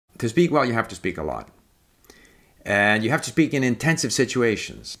To speak well, you have to speak a lot. And you have to speak in intensive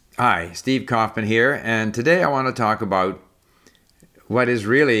situations. Hi, Steve Kaufman here, and today I want to talk about what is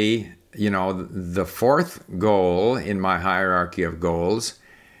really, the fourth goal in my hierarchy of goals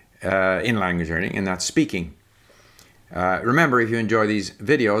in language learning, and that's speaking. Remember, if you enjoy these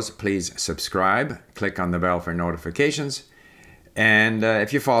videos, please subscribe, click on the bell for notifications, and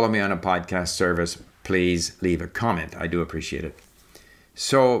if you follow me on a podcast service, please leave a comment. I do appreciate it.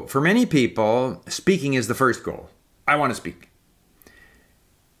 So for many people, speaking is the first goal. I want to speak.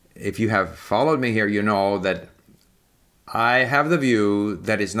 If you have followed me here, you know that I have the view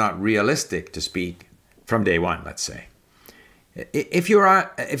that it's not realistic to speak from day one, let's say. If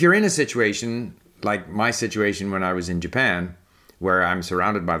you're in a situation like my situation when I was in Japan, where I'm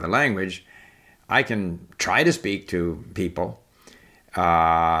surrounded by the language, I can try to speak to people,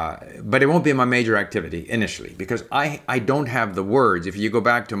 but it won't be my major activity initially because I don't have the words. If you go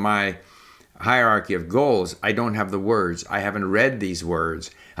back to my hierarchy of goals, I don't have the words. I haven't read these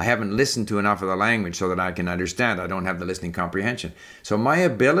words. I haven't listened to enough of the language so that I can understand. I don't have the listening comprehension. So my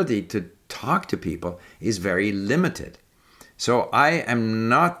ability to talk to people is very limited. So I am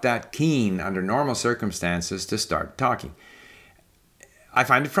not that keen under normal circumstances to start talking. I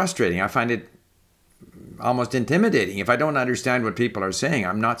find it frustrating. I find it almost intimidating. If I don't understand what people are saying,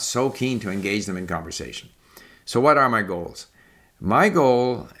 I'm not so keen to engage them in conversation. So what are my goals? My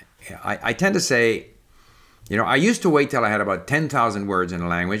goal, I tend to say, I used to wait till I had about 10,000 words in a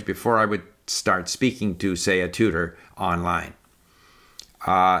language before I would start speaking to, say, a tutor online.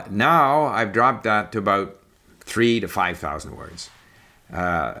 Now I've dropped that to about 3,000 to 5,000 words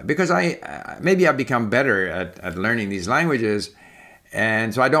because maybe I've become better at learning these languages,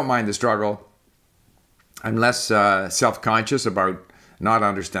 and so I don't mind the struggle. I'm less self-conscious about not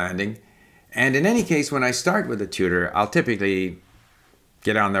understanding. And in any case, when I start with a tutor, I'll typically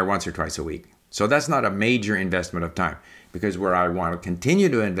get on there once or twice a week. So that's not a major investment of time, because where I want to continue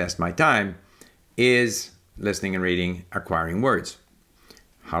to invest my time is listening and reading, acquiring words.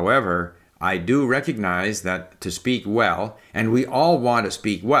 However, I do recognize that to speak well, and we all want to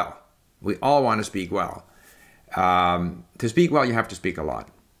speak well. We all want to speak well. To speak well, you have to speak a lot.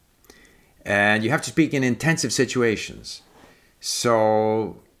 And you have to speak in intensive situations.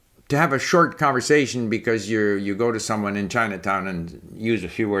 So to have a short conversation because you go to someone in Chinatown and use a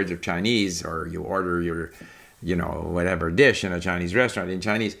few words of Chinese, or you order your, whatever dish in a Chinese restaurant in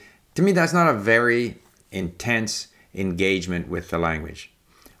Chinese, to me, that's not a very intense engagement with the language.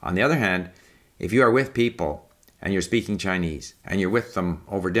 On the other hand, if you are with people and you're speaking Chinese and you're with them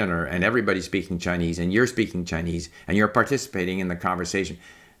over dinner and everybody's speaking Chinese and you're speaking Chinese and you're participating in the conversation,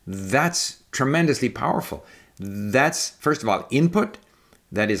 that's tremendously powerful. That's, first of all, input.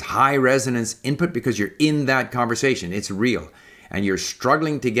 That is high resonance input because you're in that conversation. It's real. And you're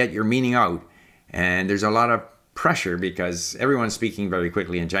struggling to get your meaning out. And there's a lot of pressure because everyone's speaking very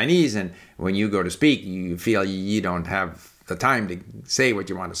quickly in Chinese. And when you go to speak, you feel you don't have the time to say what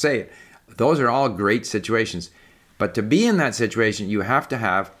you want to say. Those are all great situations. But to be in that situation, you have to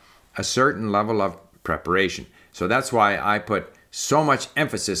have a certain level of preparation. So that's why I put so much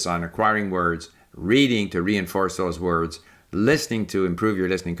emphasis on acquiring words, reading to reinforce those words, listening to improve your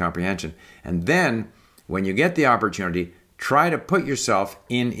listening comprehension. And then when you get the opportunity, try to put yourself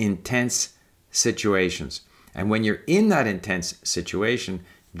in intense situations. And when you're in that intense situation,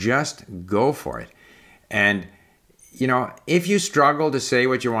 just go for it. And, if you struggle to say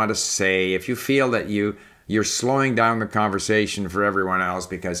what you want to say, if you feel that you're slowing down the conversation for everyone else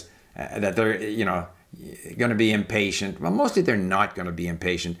because that they're, going to be impatient. Well, mostly they're not going to be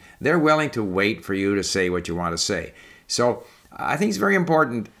impatient. They're willing to wait for you to say what you want to say. So I think it's very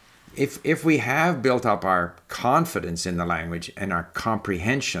important if we have built up our confidence in the language and our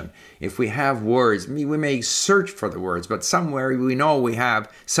comprehension, if we have words, we may search for the words, but somewhere we know we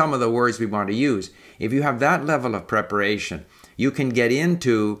have some of the words we want to use. If you have that level of preparation, you can get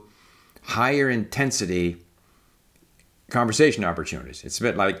into higher intensity conversation opportunities. It's a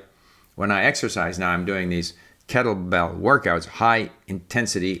bit like when I exercise now, I'm doing these kettlebell workouts, high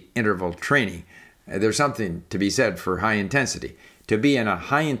intensity interval training. There's something to be said for high intensity. To be in a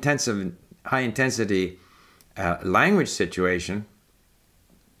high intensity language situation,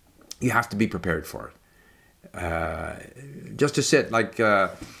 you have to be prepared for it. Just to sit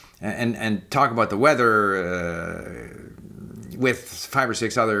and talk about the weather with 5 or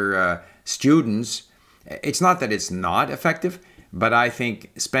 6 other students, it's not that it's not effective, but I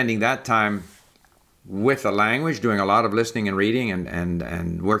think spending that time with the language, doing a lot of listening and reading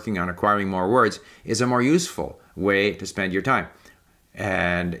and working on acquiring more words is a more useful way to spend your time.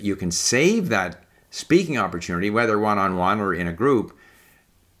 And you can save that speaking opportunity, whether one-on-one or in a group,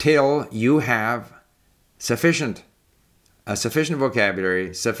 till you have sufficient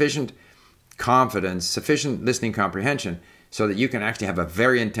vocabulary, sufficient confidence, sufficient listening comprehension, so that you can actually have a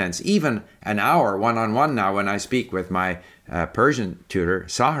very intense, even an hour one-on-one now when I speak with my Persian tutor,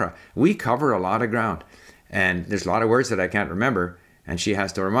 Sahra. We cover a lot of ground. And there's a lot of words that I can't remember, and she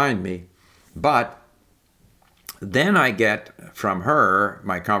has to remind me. But then I get from her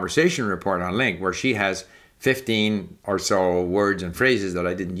my conversation report on Link, where she has 15 or so words and phrases that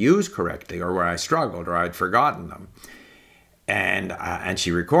I didn't use correctly, or where I struggled, or I'd forgotten them. And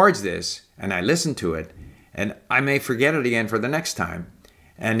she records this, and I listen to it, and I may forget it again for the next time.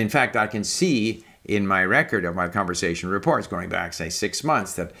 And in fact, I can see in my record of my conversation reports going back, say, 6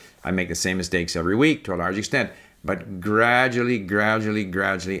 months, that I make the same mistakes every week to a large extent. But gradually,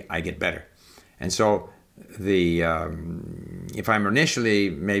 I get better. And so if I'm initially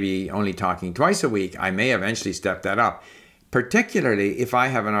maybe only talking twice a week, I may eventually step that up, particularly if I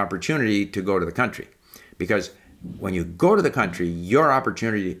have an opportunity to go to the country. Because when you go to the country, your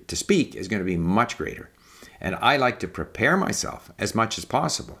opportunity to speak is going to be much greater. And I like to prepare myself as much as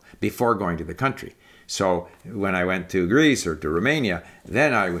possible before going to the country. So when I went to Greece or to Romania,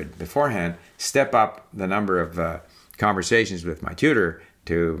 then I would beforehand step up the number of conversations with my tutor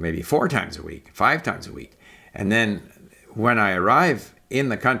to maybe 4 times a week, 5 times a week. And then when I arrive in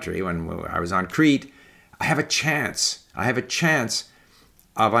the country, when I was on Crete, I have a chance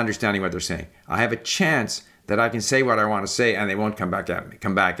of understanding what they're saying. I have a chance that I can say what I want to say, and they won't come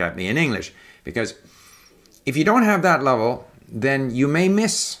back at me in English. Because if you don't have that level, then you may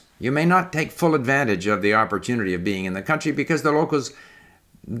not take full advantage of the opportunity of being in the country, because the locals,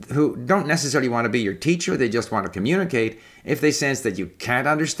 who don't necessarily want to be your teacher, they just want to communicate. If they sense that you can't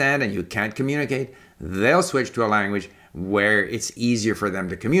understand and you can't communicate, they'll switch to a language where it's easier for them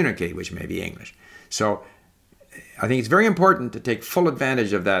to communicate, which may be English. So I think it's very important to take full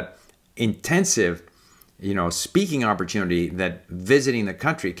advantage of that intensive, speaking opportunity that visiting the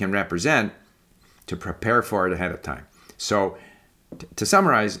country can represent, to prepare for it ahead of time. So to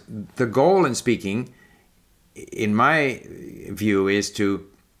summarize, the goal in speaking, in my view, is to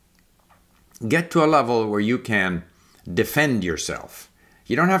get to a level where you can defend yourself.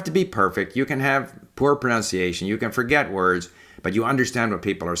 You don't have to be perfect. You can have poor pronunciation. You can forget words, but you understand what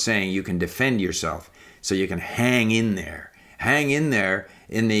people are saying. You can defend yourself, so you can hang in there. Hang in there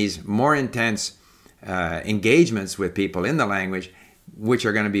in these more intense engagements with people in the language, which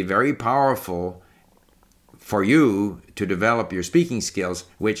are going to be very powerful for you to develop your speaking skills,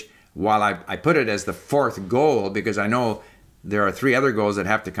 which, while I put it as the 4th goal, because I know there are 3 other goals that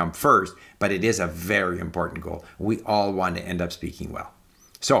have to come first, but it is a very important goal. We all want to end up speaking well.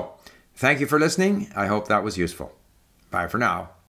 So, thank you for listening. I hope that was useful. Bye for now.